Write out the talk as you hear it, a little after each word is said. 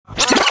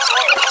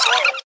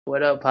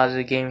What up,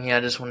 Positive Game here? I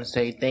just want to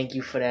say thank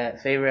you for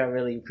that favor. I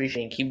really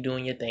appreciate it. Keep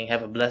doing your thing.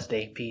 Have a blessed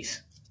day.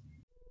 Peace.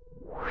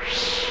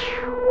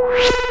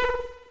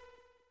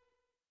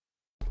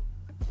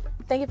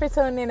 Thank you for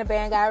tuning in to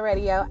Band Guy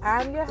Radio.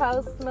 I'm your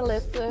host,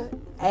 Melissa.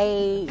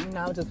 Hey,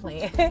 no, I'm just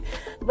playing.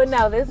 But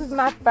no, this is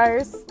my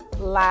first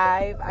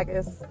live. I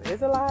guess,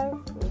 is it live?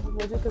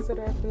 Would you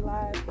consider it to be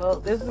live?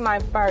 Well, this is my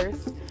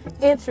first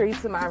entry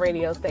to my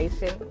radio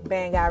station,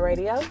 Band Guy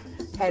Radio.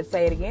 Had to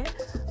say it again.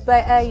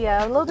 But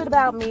yeah, a little bit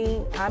about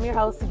me. I'm your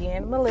host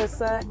again,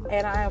 Melissa,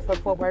 and I am from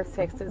Fort Worth,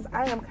 Texas.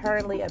 I am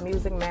currently a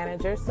music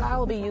manager, so I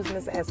will be using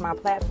this as my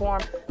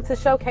platform to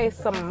showcase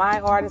some of my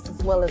artists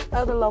as well as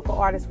other local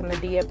artists from the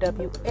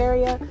DFW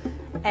area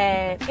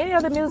and any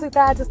other music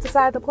that I just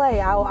decide to play.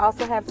 I will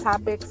also have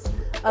topics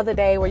of the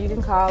day where you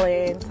can call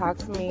in, talk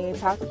to me,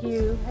 talk to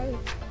you. Hey,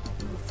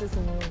 it's just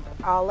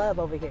all love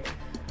over here.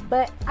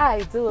 But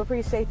I do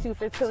appreciate you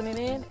for tuning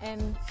in,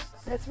 and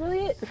that's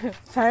really it.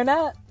 Turn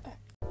up.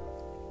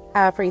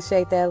 I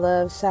appreciate that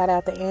love. Shout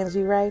out to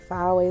Angie Ray for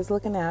always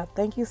looking out.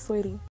 Thank you,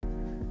 sweetie.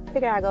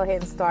 Figure I'll go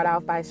ahead and start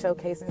off by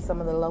showcasing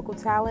some of the local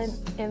talent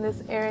in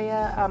this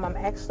area. I'm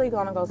actually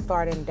going to go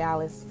start in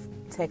Dallas,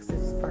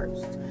 Texas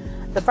first.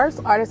 The first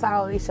artist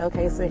I'll be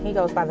showcasing, he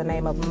goes by the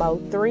name of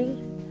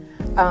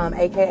Mo3,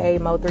 aka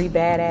Mo3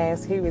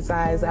 Badass. He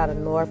resides out of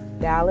North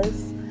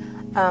Dallas.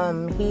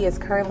 He is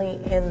currently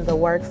in the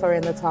works or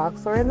in the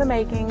talks or in the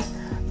making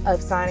of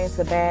signing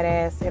to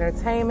Badass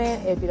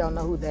Entertainment. If you don't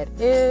know who that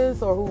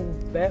is or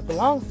who that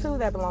belongs to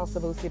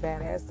Boosie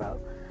Badass.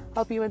 So,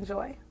 hope you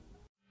enjoy.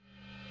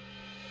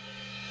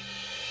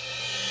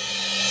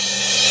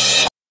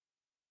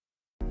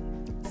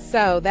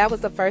 So, that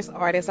was the first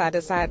artist I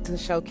decided to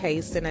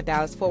showcase in the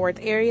Dallas-Fort Worth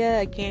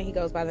area. Again, he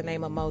goes by the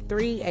name of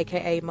Mo3,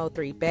 aka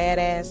Mo3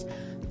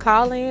 Badass.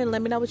 Call in,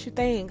 let me know what you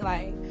think.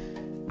 Like,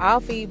 all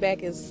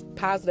feedback is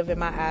positive in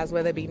my eyes,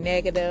 whether it be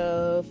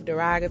negative,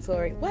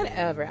 derogatory,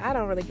 whatever. I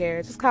don't really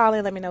care. Just call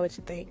in, let me know what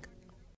you think.